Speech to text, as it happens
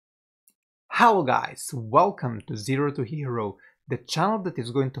Hello guys, welcome to Zero to Hero, the channel that is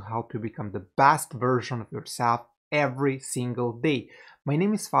going to help you become the best version of yourself every single day. My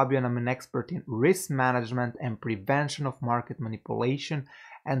name is Fabio and I'm an expert in risk management and prevention of market manipulation,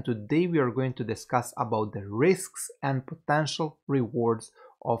 and today we are going to discuss about the risks and potential rewards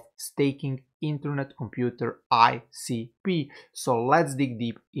of staking Internet Computer ICP. So let's dig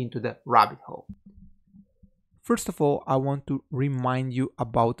deep into the rabbit hole. First of all, I want to remind you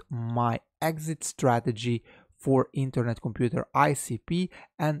about my exit strategy for Internet Computer ICP,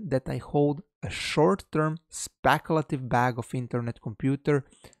 and that I hold a short-term speculative bag of Internet Computer,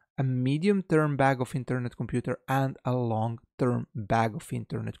 a medium-term bag of Internet Computer, and a long-term bag of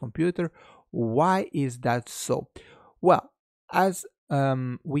Internet Computer. Why is that so? Well, as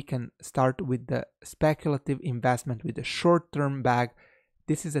we can start with the speculative investment with the short-term bag.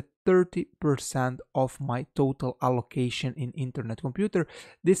 This is a 30% of my total allocation in Internet Computer.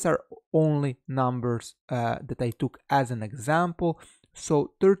 These are only numbers that I took as an example.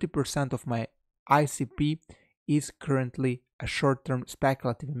 So 30% of my ICP is currently a short-term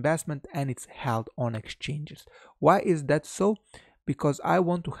speculative investment and it's held on exchanges. Why is that so? Because I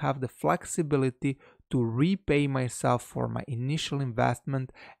want to have the flexibility to repay myself for my initial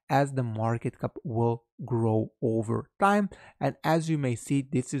investment as the market cap will grow over time. And as you may see,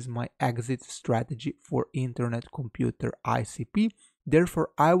 this is my exit strategy for Internet Computer ICP.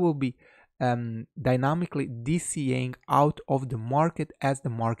 Therefore, I will be dynamically DCAing out of the market as the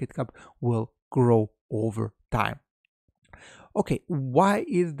market cap will grow over time. Okay, why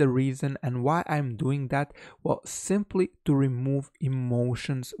is the reason and why I'm doing that? Well, simply to remove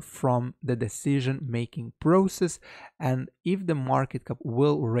emotions from the decision-making process. And if the market cap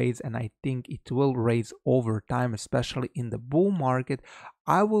will raise, and I think it will raise over time, especially in the bull market,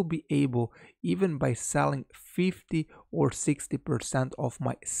 I will be able, even by selling 50 or 60% of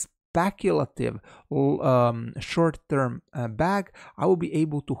my speculative short-term bag, I will be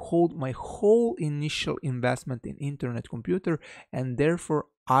able to hold my whole initial investment in Internet Computer, and therefore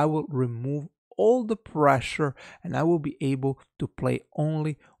I will remove all the pressure and I will be able to play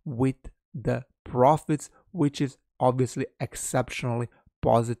only with the profits, which is obviously exceptionally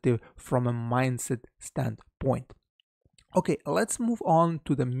positive from a mindset standpoint. Okay, let's move on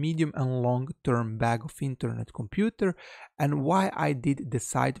to the medium and long-term bag of Internet Computer and why I did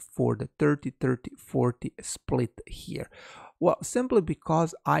decide for the 30-30-40 split here. Well, simply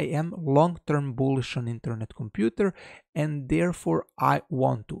because I am long-term bullish on Internet Computer and therefore I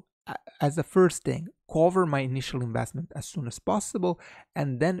want to, as a first thing, cover my initial investment as soon as possible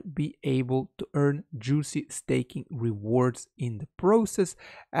and then be able to earn juicy staking rewards in the process.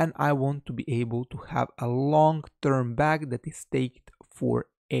 And I want to be able to have a long-term bag that is staked for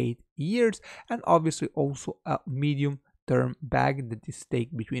 8 years, and obviously also a medium-term bag that is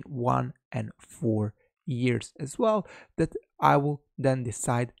staked between 1 and 4 years as well, that I will then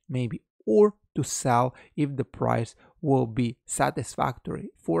decide maybe or to sell if the price will be satisfactory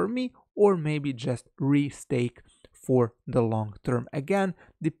for me, or maybe just restake for the long term, again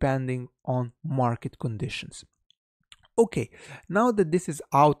depending on market conditions. Okay, now that this is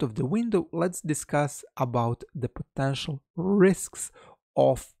out of the window, let's discuss about the potential risks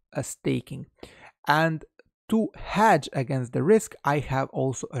of a staking. And to hedge against the risk, I have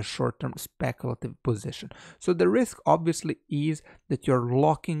also a short-term speculative position. So the risk obviously is that you're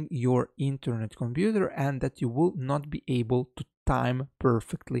locking your Internet Computer and that you will not be able to time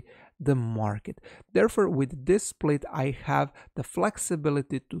perfectly the market. Therefore, with this split, I have the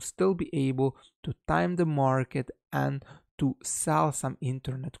flexibility to still be able to time the market and to sell some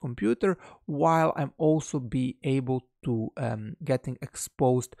Internet Computer, while I'm also be able to getting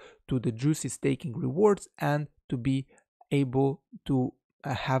exposed to the juicy staking rewards and to be able to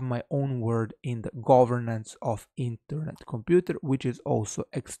have my own word in the governance of Internet Computer, which is also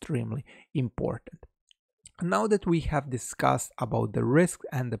extremely important. Now that we have discussed about the risk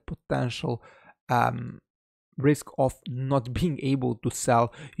and the potential risk of not being able to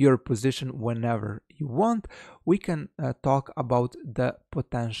sell your position whenever you want, we can talk about the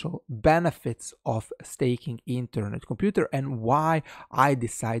potential benefits of staking Internet Computer and why I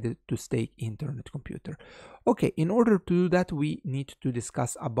decided to stake Internet Computer. Okay, in order to do that, we need to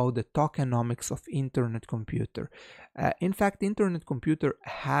discuss about the tokenomics of Internet Computer. In fact, Internet Computer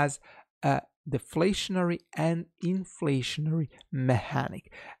has a deflationary and inflationary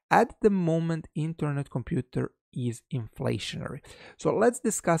mechanic. At the moment, Internet Computer is inflationary. So let's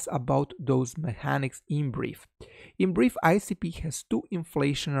discuss about those mechanics in brief. In brief, ICP has 2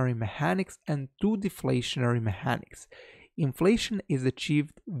 inflationary mechanics and 2 deflationary mechanics. Inflation is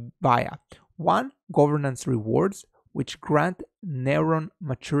achieved via 1. Governance rewards, which grant neuron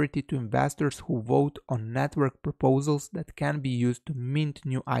maturity to investors who vote on network proposals that can be used to mint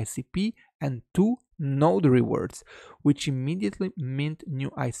new ICP, and 2. Node rewards, which immediately mint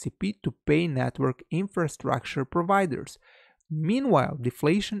new ICP to pay network infrastructure providers. Meanwhile,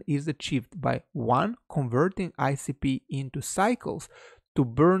 deflation is achieved by 1. Converting ICP into cycles to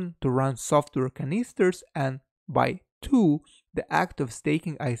burn to run software canisters, and by 2. The act of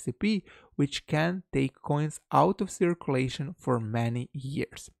staking ICP, which can take coins out of circulation for many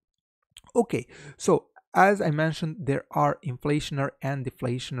years. Okay, so as I mentioned, there are inflationary and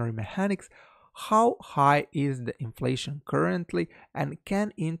deflationary mechanics. How high is the inflation currently, and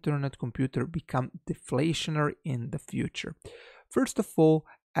can internet computer become deflationary in the future? First of all,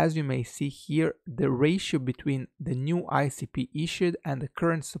 as you may see here, the ratio between the new ICP issued and the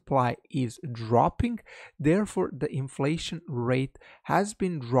current supply is dropping. Therefore, the inflation rate has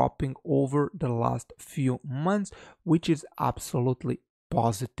been dropping over the last few months, which is absolutely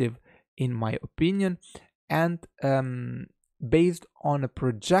positive in my opinion. And based on a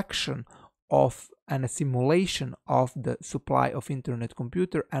projection of and a simulation of the supply of internet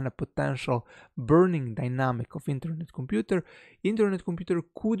computer and a potential burning dynamic of internet computer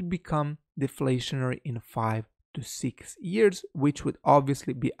could become deflationary in 5 to 6 years, which would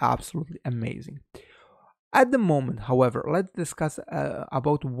obviously be absolutely amazing. At the moment, however, let's discuss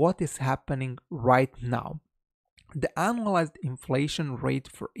about what is happening right now. The annualized inflation rate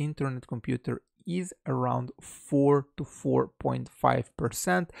for internet computer is around 4 to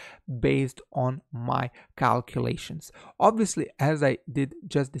 4.5% based on my calculations. Obviously, as I did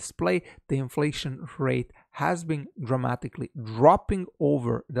just display, the inflation rate has been dramatically dropping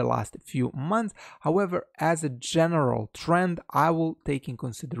over the last few months. However, as a general trend, I will take in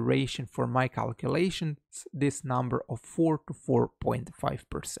consideration for my calculations this number of 4 to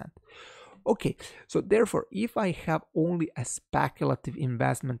 4.5%. Okay, so therefore, if I have only a speculative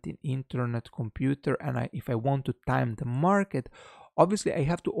investment in internet computer and if I want to time the market, obviously I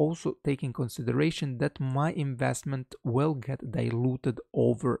have to also take in consideration that my investment will get diluted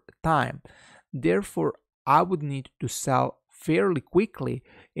over time. Therefore, I would need to sell fairly quickly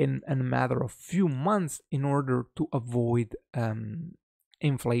in a matter of few months in order to avoid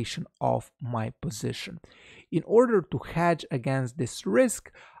inflation of my position. In order to hedge against this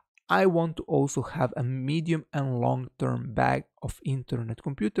risk, I want to also have a medium and long-term bag of internet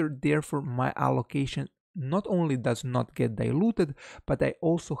computer. Therefore, my allocation not only does not get diluted, but I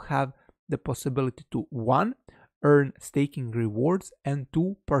also have the possibility to 1. Earn staking rewards, and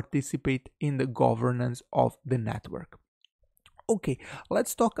 2. Participate in the governance of the network. Okay,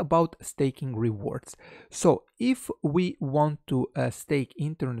 let's talk about staking rewards. So if we want to stake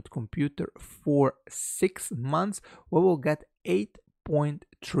internet computer for 6 months, we will get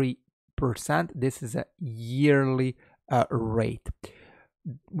 8.3%. This is a yearly rate,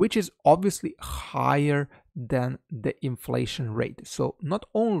 which is obviously higher than the inflation rate. So not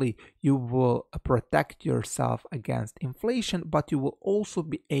only you will protect yourself against inflation, but you will also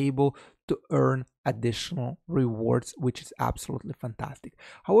be able to earn additional rewards, which is absolutely fantastic.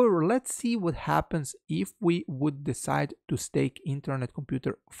 However, let's see what happens if we would decide to stake internet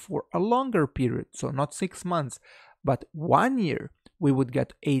computer for a longer period. So not 6 months, but 1 year. We would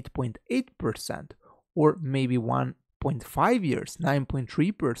get 8.8%, or maybe 1.5 years,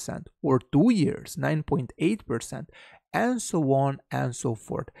 9.3%, or 2 years, 9.8%, and so on and so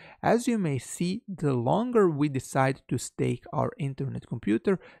forth. As you may see, the longer we decide to stake our internet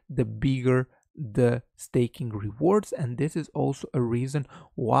computer, the bigger the staking rewards, and this is also a reason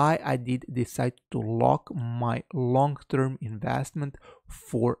why I did decide to lock my long-term investment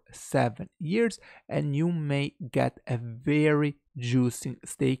for 7 years, and you may get a very juicy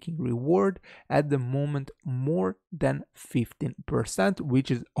staking reward at the moment, more than 15%, which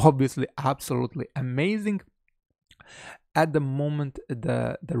is obviously absolutely amazing. At the moment,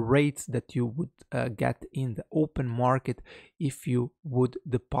 the rates that you would get in the open market if you would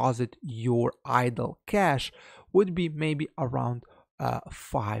deposit your idle cash would be maybe around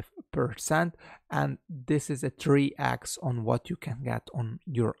 5%, and this is a 3x on what you can get on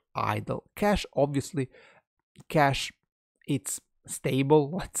your idle cash. Obviously, cash, it's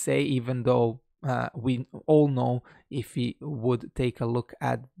stable, let's say, even though we all know, if we would take a look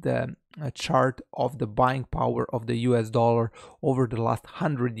at the chart of the buying power of the US dollar over the last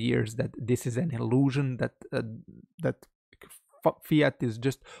 100 years, that this is an illusion, that fiat is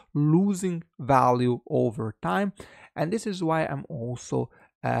just losing value over time. And this is why I'm also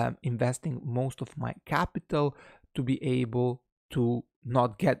investing most of my capital to be able to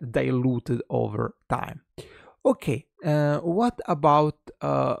not get diluted over time. Okay, what about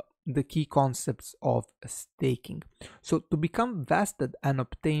the key concepts of staking. So to become vested and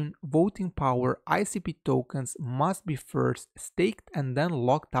obtain voting power, ICP tokens must be first staked and then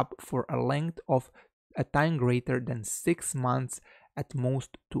locked up for a length of a time greater than 6 months, at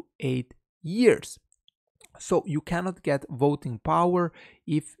most to 8 years. So you cannot get voting power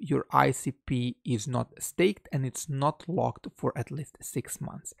if your ICP is not staked and it's not locked for at least 6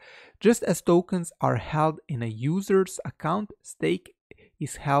 months. Just as tokens are held in a user's account, stake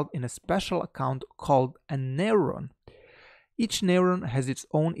is held in a special account called a neuron. Each neuron has its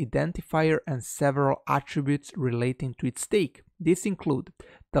own identifier and several attributes relating to its stake. These include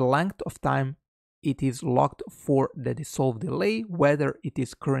the length of time it is locked for, the dissolve delay, whether it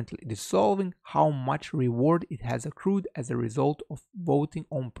is currently dissolving, how much reward it has accrued as a result of voting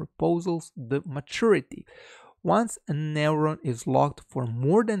on proposals, the maturity. Once a neuron is locked for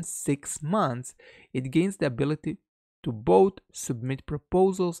more than 6 months, it gains the ability to both submit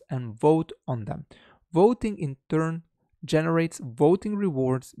proposals and vote on them. Voting in turn generates voting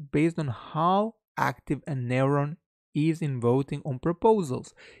rewards based on how active a neuron is in voting on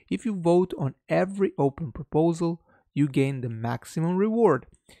proposals. If you vote on every open proposal, you gain the maximum reward.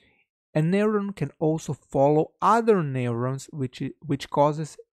 A neuron can also follow other neurons, which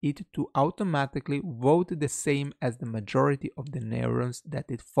causes it to automatically vote the same as the majority of the neurons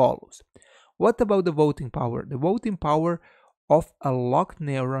that it follows. What about the voting power? The voting power of a locked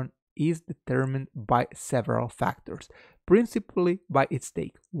neuron is determined by several factors, principally by its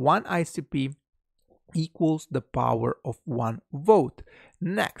stake. One ICP equals the power of one vote.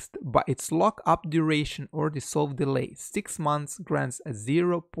 Next, by its lock-up duration or dissolve delay, 6 months grants a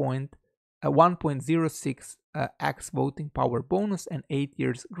 1.06x voting power bonus and 8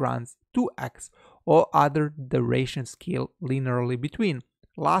 years grants 2x. All other durations scale linearly between.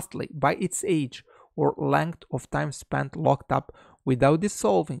 Lastly, by its age or length of time spent locked up without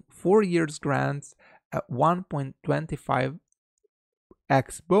dissolving, 4 years grants a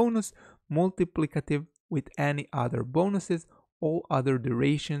 1.25x bonus multiplicative with any other bonuses. All other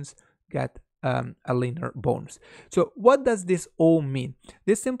durations get a linear bonus. So what does this all mean?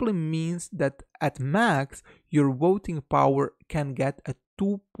 This simply means that at max your voting power can get a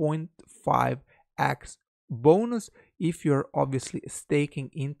 2.5x bonus if you're obviously staking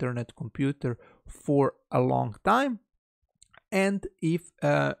internet computer for a long time, and if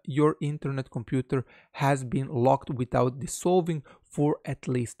your internet computer has been locked without dissolving for at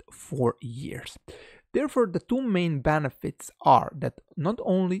least 4 years. Therefore, the two main benefits are that not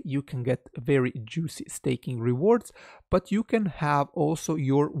only you can get very juicy staking rewards, but you can have also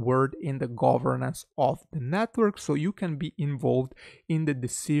your word in the governance of the network, so you can be involved in the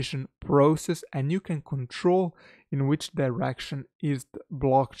decision process and you can control in which direction is the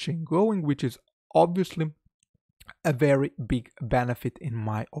blockchain going, which is obviously a very big benefit in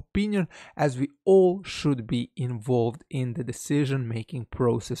my opinion, as we all should be involved in the decision making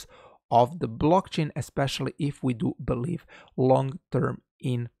process of the blockchain, especially if we do believe long term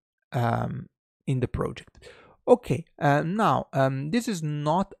in the project. Okay, now this is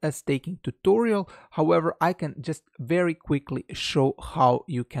not a staking tutorial. However, I can just very quickly show how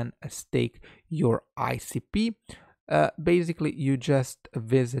you can stake your ICP. Basically, you just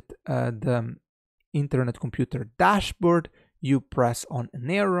visit the internet computer dashboard, you press on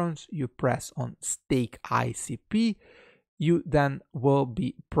neurons, you press on stake ICP, you then will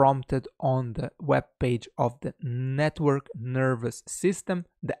be prompted on the web page of the network nervous system,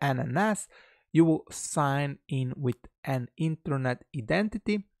 the NNS. You will sign in with an internet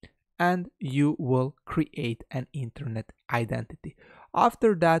identity and you will create an internet identity.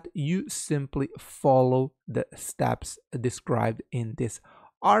 After that, you simply follow the steps described in this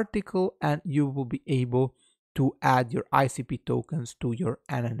article and you will be able to add your ICP tokens to your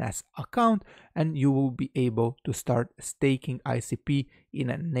NNS account, and you will be able to start staking ICP in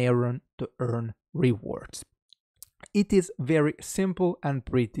a neuron to earn rewards. It is very simple and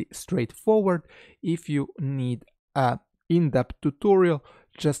pretty straightforward. If you need an in-depth tutorial,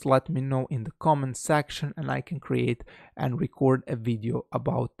 just let me know in the comment section and I can create and record a video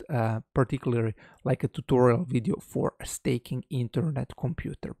about particularly like a tutorial video for a staking internet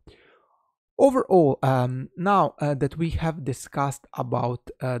computer. Overall, now that we have discussed about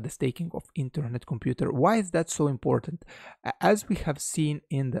the staking of internet computer, why is that so important? As we have seen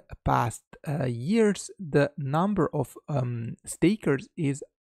in the past years, the number of stakers is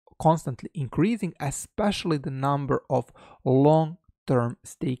constantly increasing, especially the number of long-term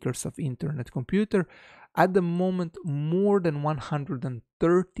stakers of internet computer. At the moment, more than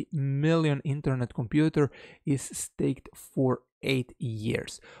 130 million internet computer is staked for 8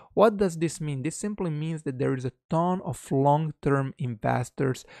 years. What does this mean? This simply means that there is a ton of long-term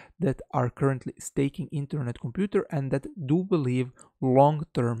investors that are currently staking Internet Computer and that do believe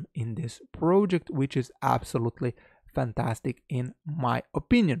long-term in this project, which is absolutely fantastic in my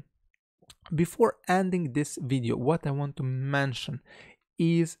opinion. Before ending this video, what I want to mention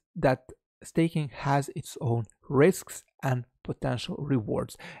is that staking has its own risks and potential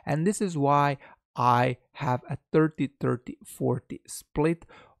rewards, and this is why I have a 30-30-40 split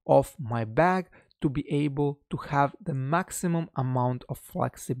of my bag to be able to have the maximum amount of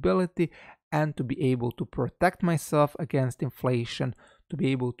flexibility and to be able to protect myself against inflation, to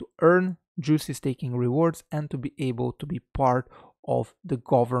be able to earn juicy staking rewards, and to be able to be part of the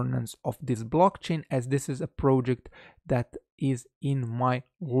governance of this blockchain, as this is a project that is in my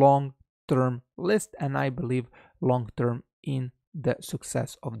long-term list and I believe long-term in the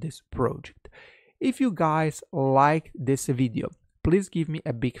success of this project. If you guys like this video, please give me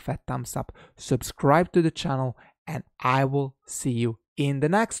a big fat thumbs up, subscribe to the channel, and I will see you in the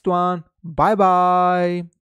next one. Bye bye.